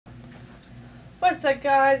What's up,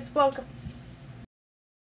 guys? Welcome.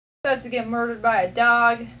 About to get murdered by a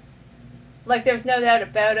dog. Like, there's no doubt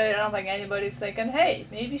about it. I don't think anybody's thinking, hey,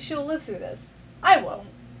 maybe she'll live through this. I won't.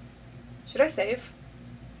 Should I save?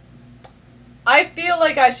 I feel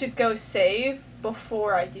like I should go save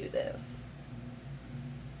before I do this.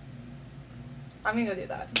 I'm gonna go do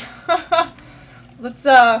that. Let's,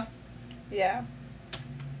 yeah.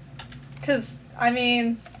 Because, I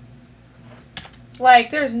mean,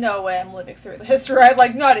 like, there's no way I'm living through this, right?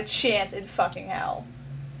 Like, not a chance in fucking hell.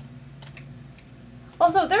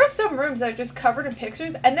 Also, there are some rooms that are just covered in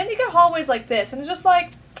pictures, and then you get hallways like this, and it's just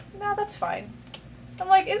like, nah, that's fine. I'm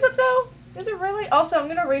like, is it though? Is it really? Also, I'm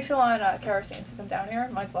gonna refill on kerosene since I'm down here.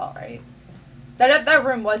 Might as well, right? That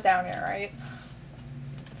room was down here, right?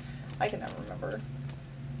 I can never remember.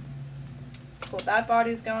 Cool, that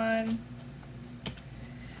body's gone.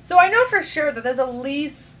 So I know for sure that there's at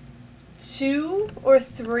least 2 or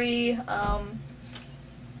 3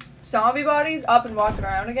 zombie bodies up and walking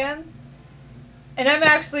around again. And I'm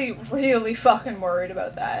actually really fucking worried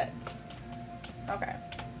about that. Okay.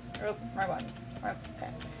 Oh, right one. Right,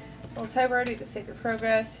 okay. Well, type already to save your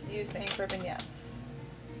progress. Use the ink ribbon, yes.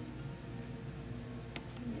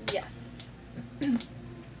 Yes.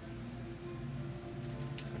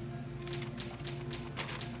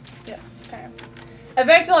 Yes, okay.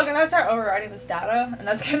 Eventually, I'm gonna start overriding this data, and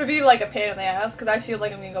that's gonna be like a pain in the ass, because I feel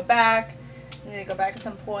like I'm gonna go back. I need to go back at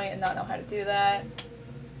some point and not know how to do that.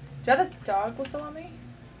 Do I have the dog whistle on me?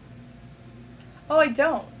 Oh, I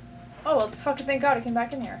don't. Oh, well, fucking thank God I came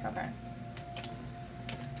back in here. Okay.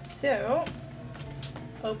 So,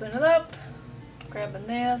 open it up. Grabbing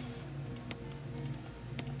this.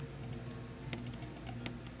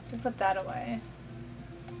 Put that away.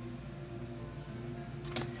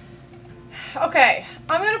 Okay,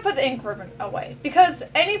 I'm gonna put the ink ribbon away, because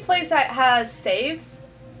any place that has saves,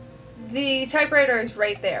 the typewriter is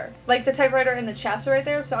right there. Like, the typewriter in the chest are right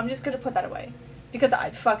there, so I'm just gonna put that away. Because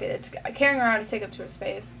fuck it, it's carrying around to take up too much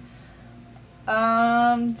space. Do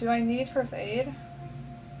I need first aid?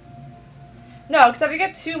 No, because if I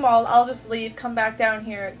get too mauled, I'll just leave, come back down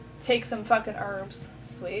here, take some fucking herbs.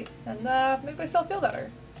 Sweet. And, make myself feel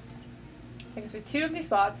better. Takes me 2 empty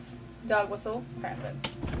spots. Dog whistle. Okay, good.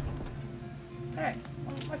 Alright.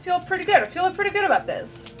 Well, I feel pretty good. I'm feeling pretty good about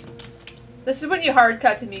this. This is when you hard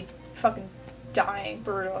cut to me fucking dying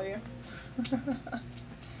brutally.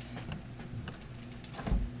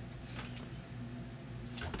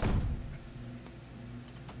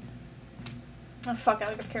 Oh fuck, I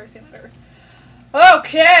like the kerosene lighter.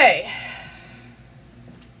 Okay!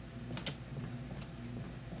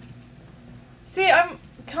 See, I'm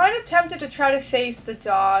kind of tempted to try to face the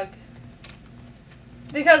dog.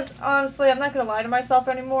 Because, honestly, I'm not gonna lie to myself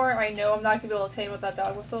anymore. I know I'm not gonna be able to tame with that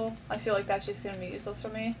dog whistle. I feel like that's just gonna be useless for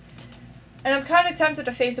me. And I'm kind of tempted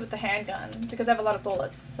to face it with the handgun, because I have a lot of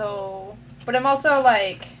bullets, so... But I'm also,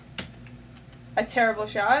 like, a terrible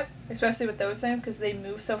shot, especially with those things, because they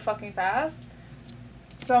move so fucking fast.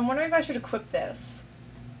 So I'm wondering if I should equip this.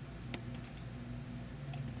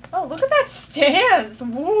 Oh, look at that stance!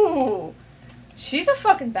 Woo! She's a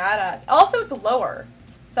fucking badass. Also, it's lower.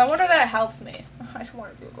 So I wonder if that helps me. I don't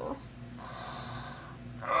want to do this.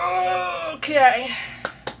 Okay.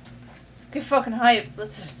 Let's get fucking hype.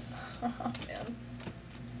 Let's... Oh, man.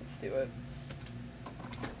 Let's do it.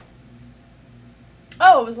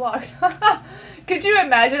 Oh, it was locked. Could you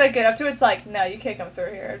imagine I get up to it? It's like, no, you can't come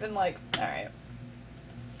through here. I've been like, alright.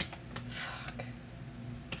 Fuck.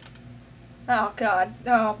 Oh, God.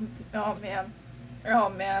 Oh, man. Oh,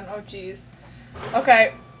 man. Oh, jeez.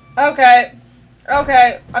 Okay. Okay.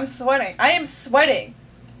 Okay. I'm sweating. I am sweating.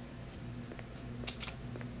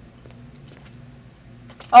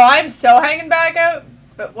 Oh, I'm so hanging back out.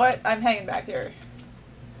 But what? I'm hanging back here.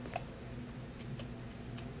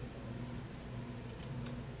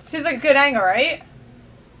 Seems like a good angle, right?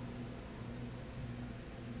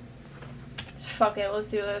 Fuck it, let's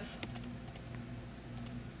do this.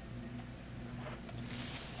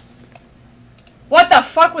 What the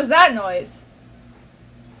fuck was that noise?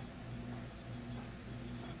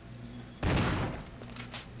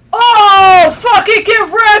 Oh! Fucking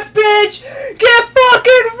get wrecked, bitch! Get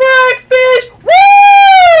fucking wrecked, bitch!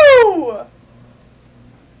 Woo!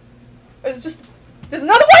 It's just... There's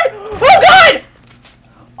another one! Oh god!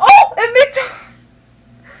 Oh! It makes...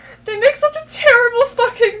 They make such a terrible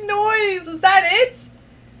fucking noise! Is that it?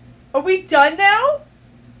 Are we done now?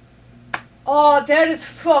 Oh, that is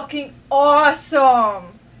fucking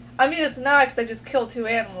awesome! I mean, it's not because I just killed 2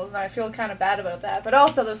 animals and I feel kind of bad about that, but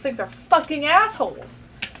also those things are fucking assholes.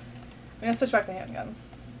 I'm gonna switch back to handgun.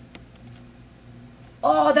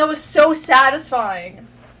 Oh, that was so satisfying.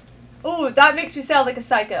 Ooh, that makes me sound like a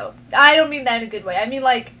psycho. I don't mean that in a good way. I mean,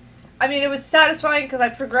 like, it was satisfying because I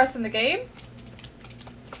progressed in the game.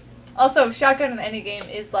 Also, shotgun in any game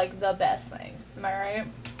is, like, the best thing. Am I right?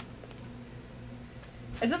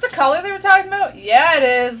 Is this the collar they were talking about? Yeah, it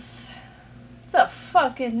is. It's a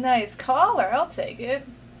fucking nice collar. I'll take it.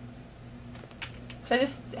 Should I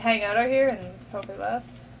just hang out here and hope for the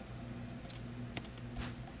best?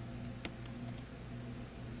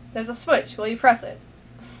 There's a switch. Will you press it?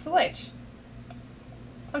 Switch.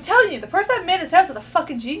 I'm telling you, the person that made this house is a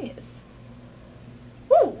fucking genius.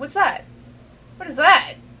 Woo, what's that? What is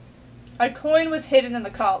that? A coin was hidden in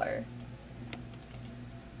the collar.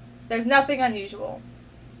 There's nothing unusual.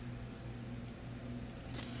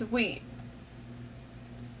 Sweet.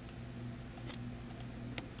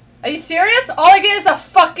 Are you serious? All I get is a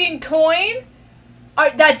fucking coin?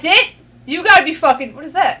 That's it? You gotta be fucking... What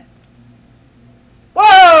is that?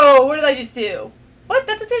 Whoa! What did I just do? What?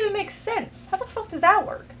 That doesn't even make sense. How the fuck does that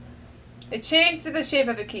work? It changed to the shape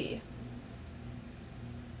of a key.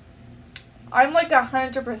 I'm like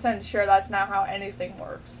 100% sure that's not how anything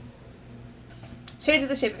works. Change to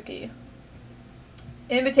the shape of a key.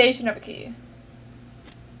 Imitation of a key.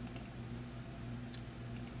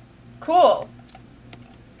 Cool.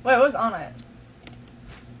 Wait, what was on it?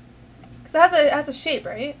 Because it has a shape,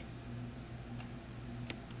 right?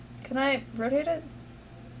 Can I rotate it?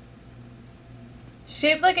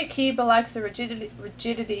 Shaped like a key but lacks the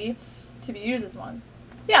rigidity to be used as one.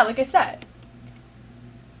 Yeah, like I said.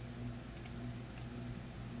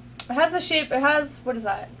 It has a shape, it has, what is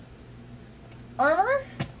that? Armor?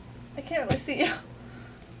 I can't really see.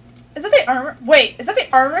 Is that the armor? Wait, is that the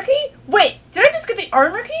armor key? Wait, did I just get the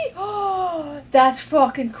armor key? Oh, that's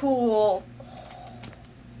fucking cool.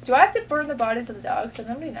 Do I have to burn the bodies of the dogs? Does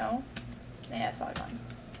nobody know? Yeah, it's probably fine.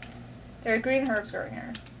 There are green herbs growing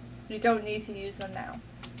here. You don't need to use them now.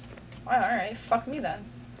 Oh, alright, fuck me then.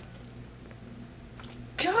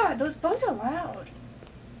 God, those bugs are loud.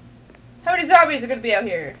 How many zombies are gonna be out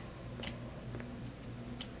here?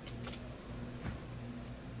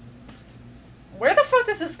 Where the fuck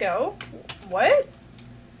does this go? What?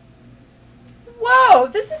 Whoa,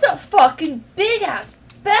 this is a fucking big ass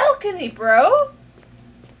balcony, bro.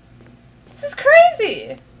 This is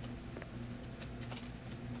crazy.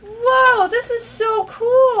 Whoa, this is so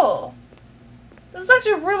cool. This is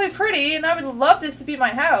actually really pretty, and I would love this to be my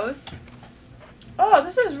house. Oh,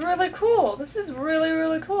 this is really cool. This is really,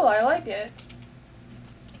 really cool. I like it.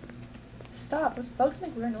 Stop. Those bugs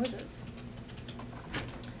make weird noises.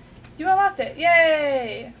 You unlocked it.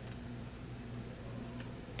 Yay!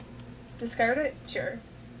 Discard it? Sure.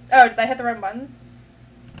 Oh, did I hit the wrong button?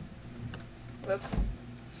 Whoops.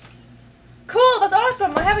 Cool! That's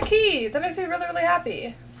awesome! I have a key! That makes me really, really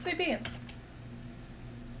happy. Sweet beans.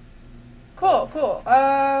 Cool, cool.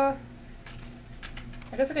 I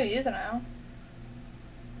guess I could use it now.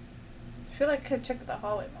 I feel like I could check the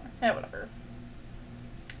hallway more. Yeah, whatever.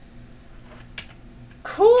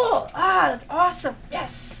 Cool! Ah, that's awesome!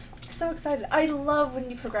 Yes! So excited. I love when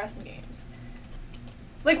you progress in games.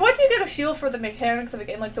 Like, once you get a feel for the mechanics of a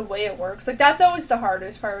game, like, the way it works, like, that's always the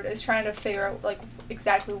hardest part, is trying to figure out, like,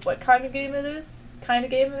 exactly what kind of game it is.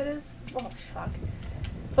 Oh, fuck.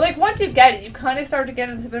 But, like, once you get it, you kind of start to get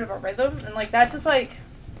into a bit of a rhythm, and, like, that's just, like,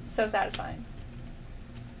 so satisfying.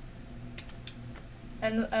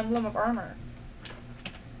 And the emblem of armor.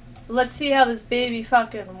 Let's see how this baby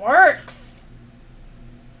fucking works!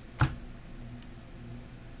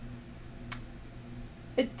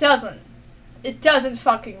 It doesn't. It doesn't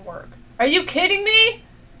fucking work. Are you kidding me?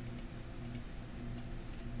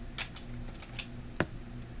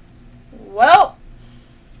 Well.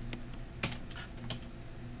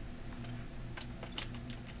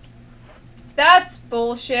 That's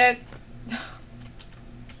bullshit.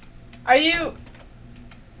 Are you...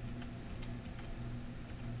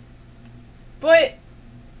 But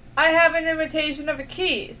I have an imitation of a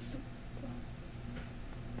key.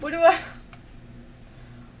 What do I...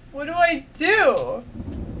 What do I do?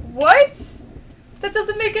 What? That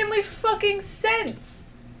doesn't make any fucking sense.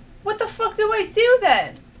 What the fuck do I do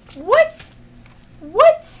then? What?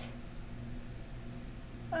 What?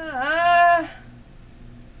 I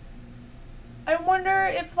wonder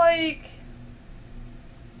if, like...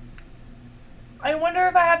 I wonder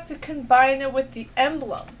if I have to combine it with the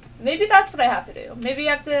emblem. Maybe that's what I have to do. Maybe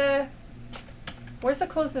I have to... Where's the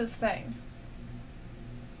closest thing?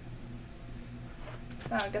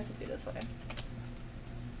 No, I guess it'd be this way.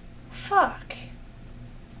 Fuck.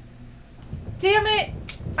 Damn it!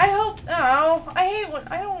 I hope... Oh, I hate when...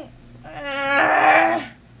 I don't...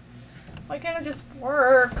 Why can't it just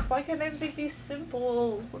work? Why can't everything be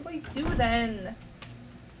simple? What do I do then?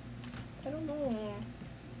 I don't know.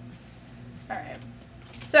 Alright.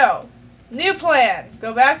 So, new plan.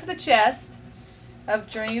 Go back to the chest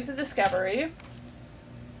of Dreams of Discovery.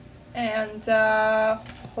 And,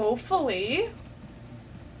 hopefully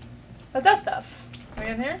that does stuff. Are we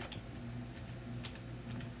in here?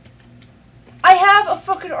 I have a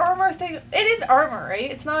fucking armor thing. It is armor,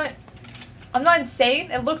 right? It's not... I'm not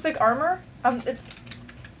insane. It looks like armor. That's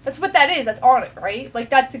what that is. That's on it, right? Like,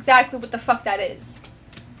 that's exactly what the fuck that is.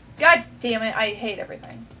 God damn it. I hate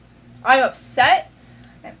everything. I'm upset.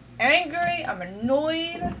 I'm angry. I'm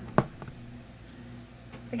annoyed.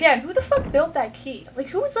 Again, who the fuck built that key? Like,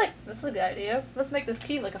 who was like, this is a good idea. Let's make this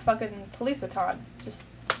key like a fucking police baton. Just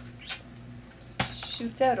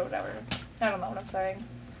shoots out or whatever. I don't know what I'm saying.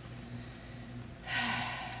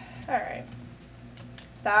 Alright.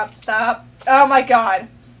 Stop, stop. Oh my god.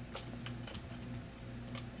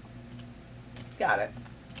 Got it.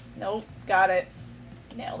 Nope, got it.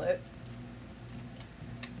 Nailed it.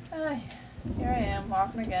 Here I am,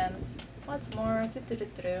 walking again. Once more.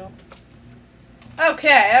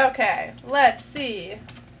 Okay, okay. Let's see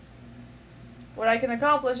what I can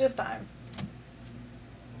accomplish this time.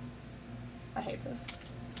 I hate this.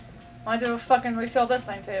 I want to fucking refill this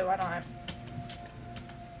thing too, why not?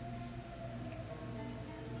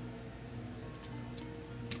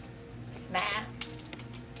 Nah.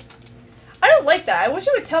 I don't like that. I wish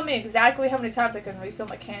it would tell me exactly how many times I can refill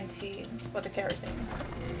my canteen with the kerosene.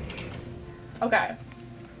 Okay.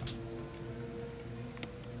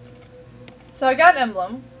 So I got an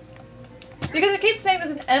emblem. Because it keeps saying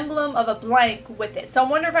there's an emblem of a blank with it. So I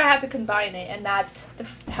wonder if I have to combine it, and that's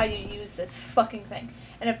how you use this fucking thing.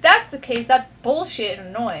 And if that's the case, that's bullshit and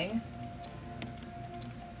annoying.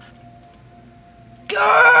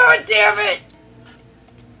 God damn it!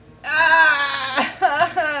 Ah!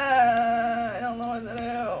 I don't know what to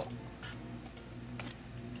do.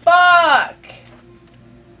 Fuck!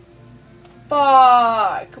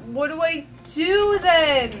 Fuck! What do I do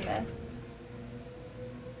then?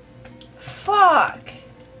 Fuck!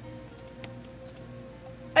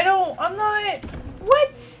 I'm not...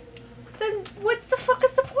 What? Then what the fuck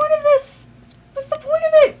is the point of this? What's the point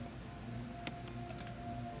of it?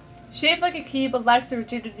 Shaped like a key, but lacks the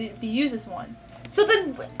rigidity to be used as one. So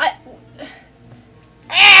then,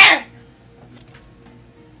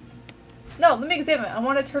 No, let me examine it. I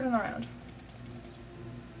want to turn it around.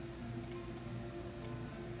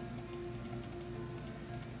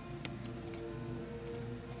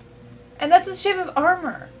 And that's the shape of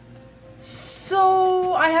armor.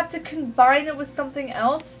 So I have to combine it with something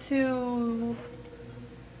else to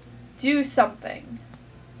do something.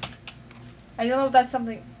 I don't know if that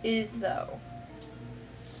something is though.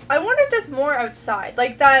 I wonder if there's more outside.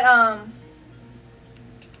 Like that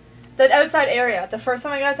that outside area. The first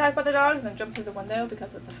time I got attacked by the dogs and then jumped through the window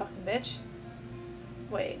because it's a fucking bitch.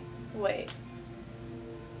 Wait.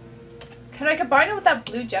 Can I combine it with that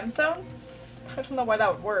blue gemstone? I don't know why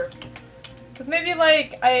that would work. Because maybe,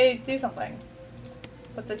 like, I do something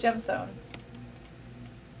with the gemstone.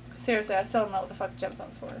 Seriously, I still don't know what the fuck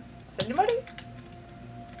gemstone's for. Does anybody?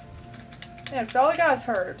 Yeah, because all I got is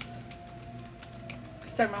herbs.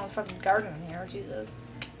 Start my own fucking garden in here, Jesus.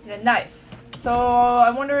 And a knife. So,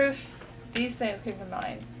 I wonder if these things can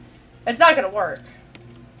combine. It's not gonna work.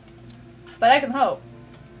 But I can hope.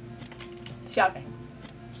 Shocking.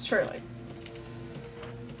 Surely.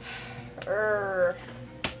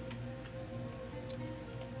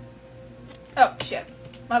 Oh, shit.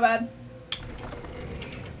 My bad.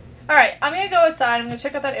 Alright, I'm gonna go outside. I'm gonna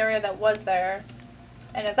check out that area that was there.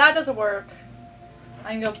 And if that doesn't work,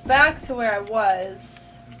 I can go back to where I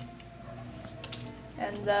was.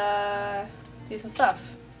 And, do some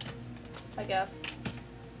stuff. I guess.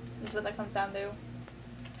 Is what that comes down to.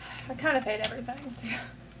 I kind of hate everything.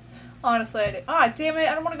 Honestly, I do. Ah, damn it.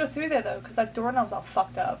 I don't want to go through there, though, because that doorknob's all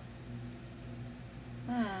fucked up.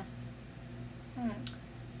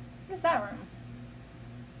 Where's that room?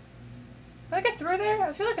 Did I get through there?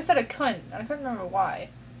 I feel like I said I couldn't, and I couldn't remember why.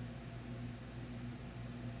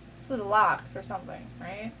 This is locked or something,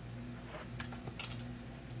 right?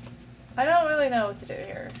 I don't really know what to do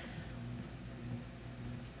here.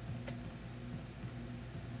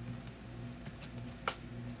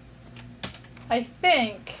 I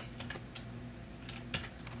think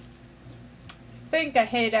I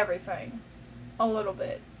hate everything. A little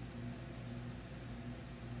bit.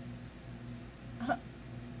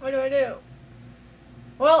 What do I do?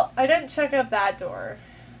 Well, I didn't check out that door,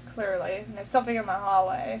 clearly. And there's something in the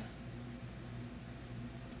hallway.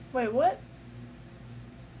 Wait, what?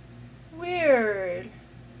 Weird.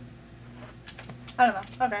 I don't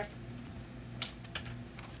know. Okay.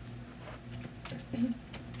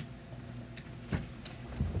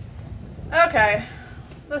 Okay.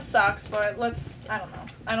 This sucks, but I don't know.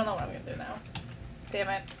 I don't know what I'm gonna do now. Damn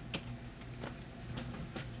it.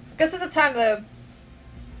 Guess it's a time to...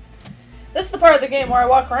 This is the part of the game where I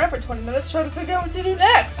walk around for 20 minutes trying to figure out what to do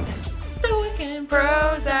next. Stoic and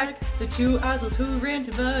Prozac, the two assholes who rant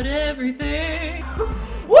about everything.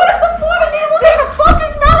 What is the point of me looking